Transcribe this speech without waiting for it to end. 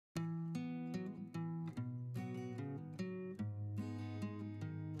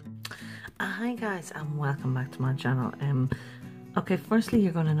Hi guys, and welcome back to my channel. Okay, firstly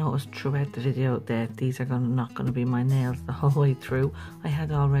you're going to notice throughout the video that these are not going to be my nails the whole way through. I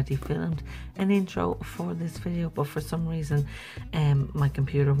had already filmed an intro for this video, but for some reason my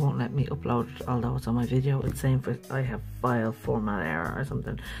computer won't let me upload it, although it's on my video. It's saying I have file format error or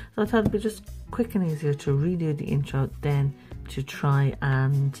something. So I thought it'd be just quick and easier to redo the intro, then to try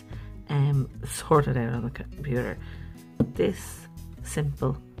and sort it out on the computer. This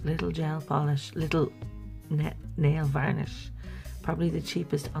simple little gel polish, little nail varnish, probably the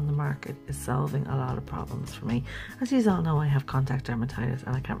cheapest on the market, is solving a lot of problems for me. As you all know, I have contact dermatitis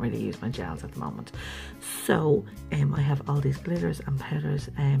and I can't really use my gels at the moment. So I have all these glitters and powders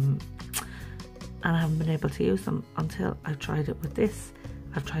and I haven't been able to use them until I've tried it with this.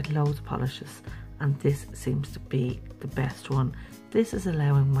 I've tried loads of polishes and this seems to be the best one. This is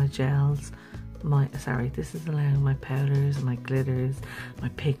allowing my gels, this is allowing my powders, my glitters, my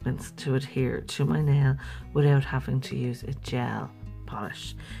pigments to adhere to my nail without having to use a gel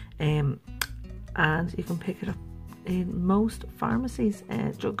polish. And you can pick it up in most pharmacies,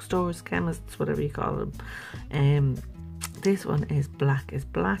 drugstores, chemists, whatever you call them. This one is black as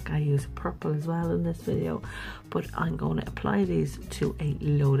black. I use purple as well in this video, but I'm going to apply these to a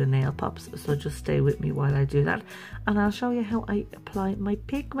load of nail pops, so just stay with me while I do that, and I'll show you how I apply my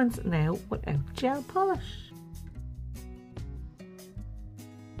pigments now without gel polish.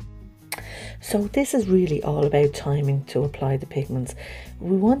 So this is really all about timing to apply the pigments.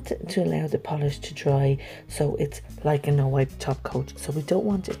 We want to allow the polish to dry so it's like a no-wipe top coat. So we don't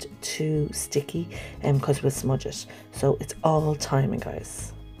want it too sticky because we'll smudge it. So it's all timing,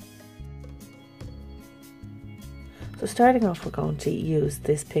 guys. So starting off, we're going to use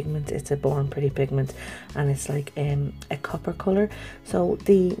this pigment. It's a Born Pretty pigment and it's like a copper colour. So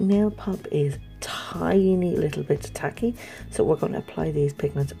the nail pop is tiny little bit tacky, so we're going to apply these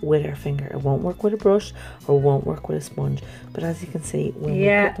pigments with our finger. It won't work with a brush or won't work with a sponge, but as you can see, when we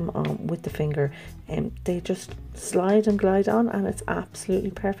put them on with the finger, they just slide and glide on, and it's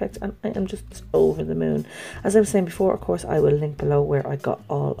absolutely perfect, and I am just over the moon. As I was saying before, of course I will link below where I got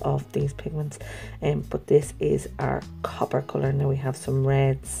all of these pigments, but this is our copper colour. Now we have some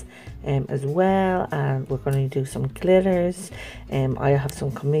reds as well, and we're going to do some glitters. I have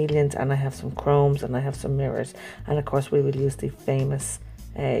some chameleons, and I have some chromes, and I have some mirrors, and of course we will use the famous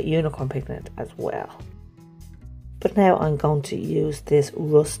unicorn pigment as well. But now I'm going to use this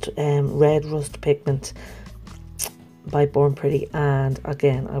red rust pigment by Born Pretty, and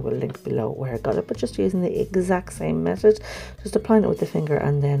again I will link below where I got it, but just using the exact same method, just applying it with the finger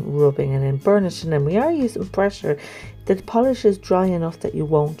and then rubbing and then burnishing. And we are using pressure. The polish is dry enough that you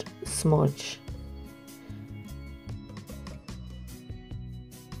won't smudge.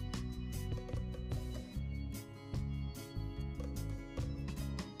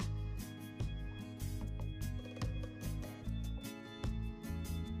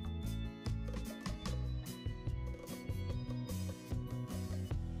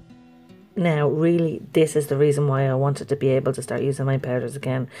 Now really, this is the reason why I wanted to be able to start using my powders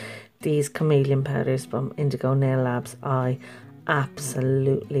again. These chameleon powders from Indigo Nail Labs, I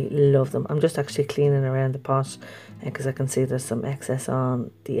absolutely love them. I'm just actually cleaning around the pot because I can see there's some excess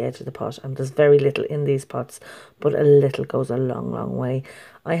on the edge of the pot, and there's very little in these pots, but a little goes a long way.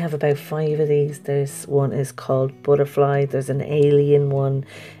 I have about 5 of these. This one is called Butterfly. There's an alien one,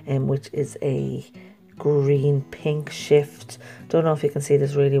 which is a green pink shift. Don't know if you can see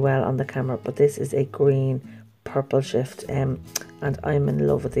this really well on the camera, but this is a green purple shift, and I'm in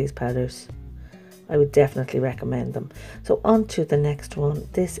love with these powders. I would definitely recommend them. So on to the next one.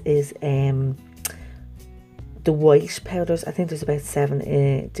 This is the white powders. I think there's about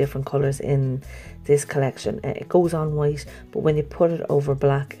 7 different colours in this collection. It goes on white, but when you put it over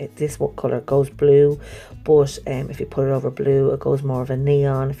black, this colour goes blue, but if you put it over blue, it goes more of a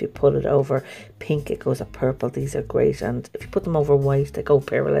neon. If you put it over pink, it goes a purple. These are great, and if you put them over white, they go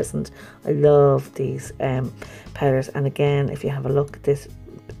pearlescent. I love these powders, and again, if you have a look at this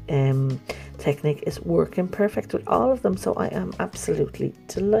technique, is working perfect with all of them, so I am absolutely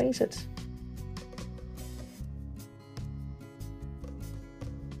delighted.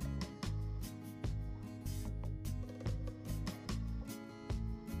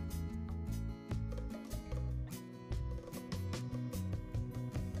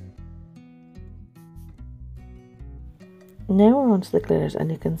 Now we're on to the glitters,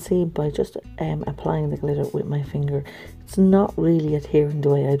 and you can see by just applying the glitter with my finger, it's not really adhering the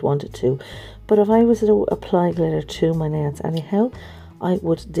way I'd want it to. But if I was to apply glitter to my nails anyhow, I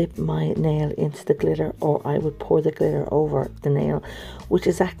would dip my nail into the glitter, or I would pour the glitter over the nail, which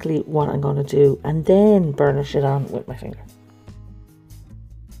is exactly what I'm going to do, and then burnish it on with my finger.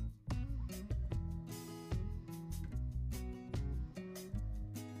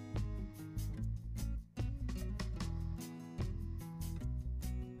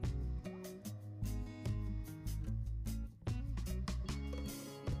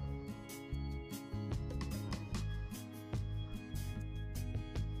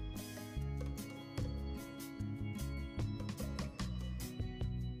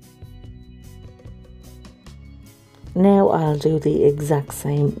 Now I'll do the exact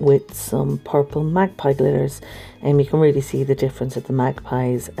same with some purple magpie glitters, and you can really see the difference of the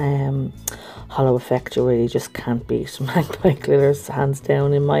magpies. Hollow effect, you really just can't beat magpie glitters, hands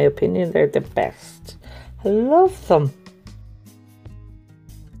down. In my opinion, they're the best. I love them.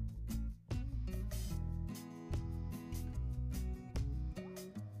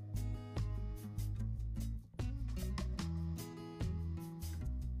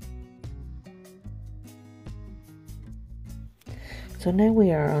 So now we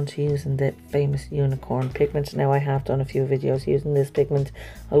are on to using the famous unicorn pigment. Now I have done a few videos using this pigment.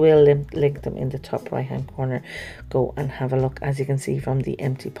 I will link them in the top right hand corner. Go and have a look. As you can see from the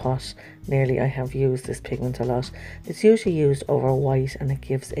empty pot, nearly I have used this pigment a lot. It's usually used over white and it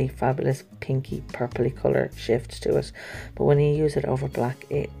gives a fabulous pinky purpley colour shift to it. But when you use it over black,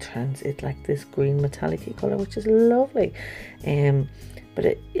 it turns it like this green metallic colour, which is lovely.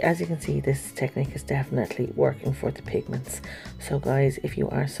 But as you can see, this technique is definitely working for the pigments. So guys, if you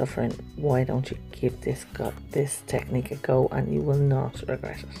are suffering, why don't you give this technique a go, and you will not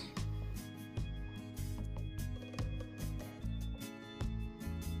regret it.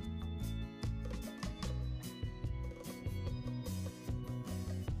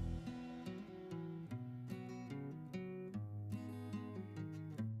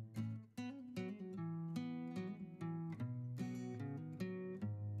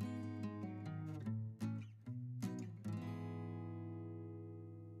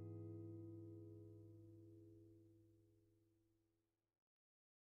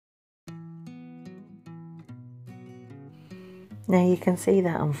 Now you can see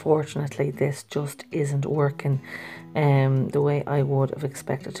that unfortunately this just isn't working the way I would have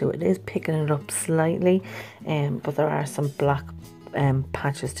expected to. It is picking it up slightly, but there are some black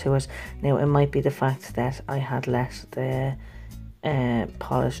patches to it. Now it might be the fact that I had let the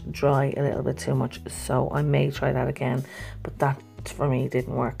polish dry a little bit too much, so I may try that again, but that for me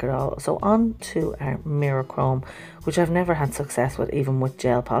didn't work at all. So on to our mirror chrome, which I've never had success with, even with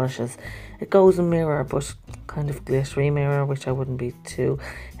gel polishes. It goes in mirror, but kind of glittery mirror, which I wouldn't be too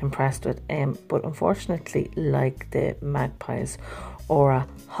impressed with. But unfortunately, like the Magpies Aura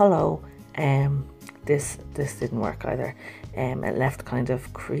Hollow, this didn't work either. It left kind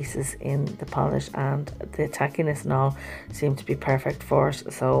of creases in the polish, and the tackiness and all seemed to be perfect for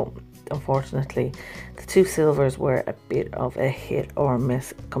it. So unfortunately, the two silvers were a bit of a hit or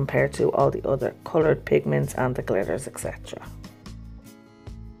miss compared to all the other coloured pigments and the glitters, etc.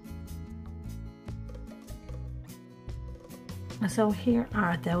 So here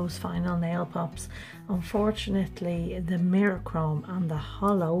are those final nail pops. Unfortunately, the mirror chrome and the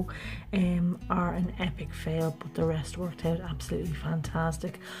hollow are an epic fail, but the rest worked out absolutely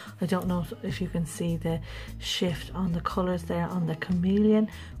fantastic. I don't know if you can see the shift on the colours there on the chameleon,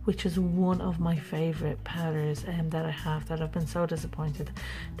 which is one of my favourite powders that I have, that I've been so disappointed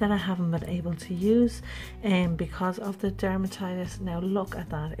that I haven't been able to use because of the dermatitis. Now look at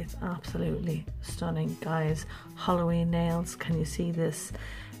that, it's absolutely stunning, guys. Halloween nails, can you see this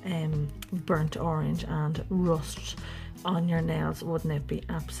burnt orange and rust on your nails? Wouldn't it be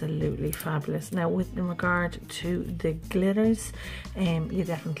absolutely fabulous? Now in regard to the glitters, you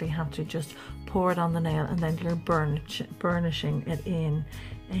definitely have to just pour it on the nail, and then you're burnishing it in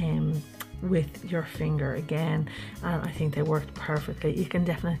with your finger again, and I think they worked perfectly. You can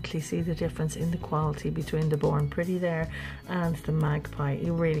definitely see the difference in the quality between the Born Pretty there and the Magpie.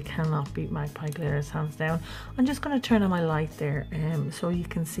 You really cannot beat Magpie glitters, hands down. I'm just going to turn on my light there so you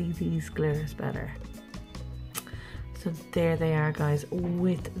can see these glitters better. So there they are, guys,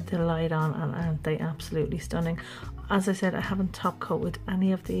 with the light on, and aren't they absolutely stunning? As I said, I haven't top coated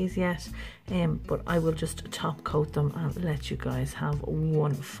any of these yet, but I will just top coat them and let you guys have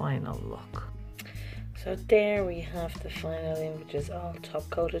one final look. So there we have the final images all top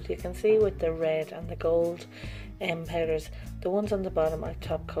coated. You can see with the red and the gold powders, the ones on the bottom I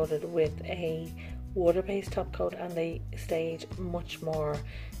top coated with a water-based top coat, and they stayed much more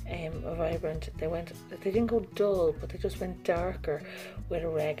vibrant. They didn't go dull, but they just went darker with a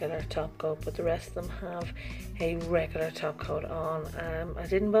regular top coat, but the rest of them have a regular top coat on. I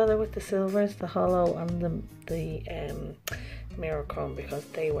didn't bother with the silvers, the hollow and the mirror chrome, because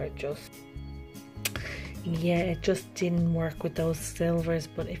they were just, yeah, it just didn't work with those silvers.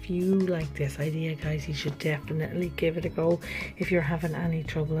 But if you like this idea, guys, you should definitely give it a go. If you're having any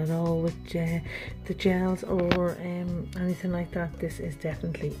trouble at all with the gels or anything like that, this is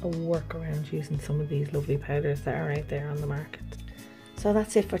definitely a workaround using some of these lovely powders that are out there on the market. So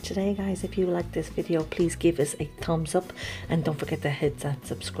that's it for today, guys. If you like this video, please give us a thumbs up, and don't forget to hit that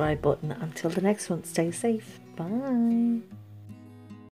subscribe button. Until the next one, stay safe. Bye.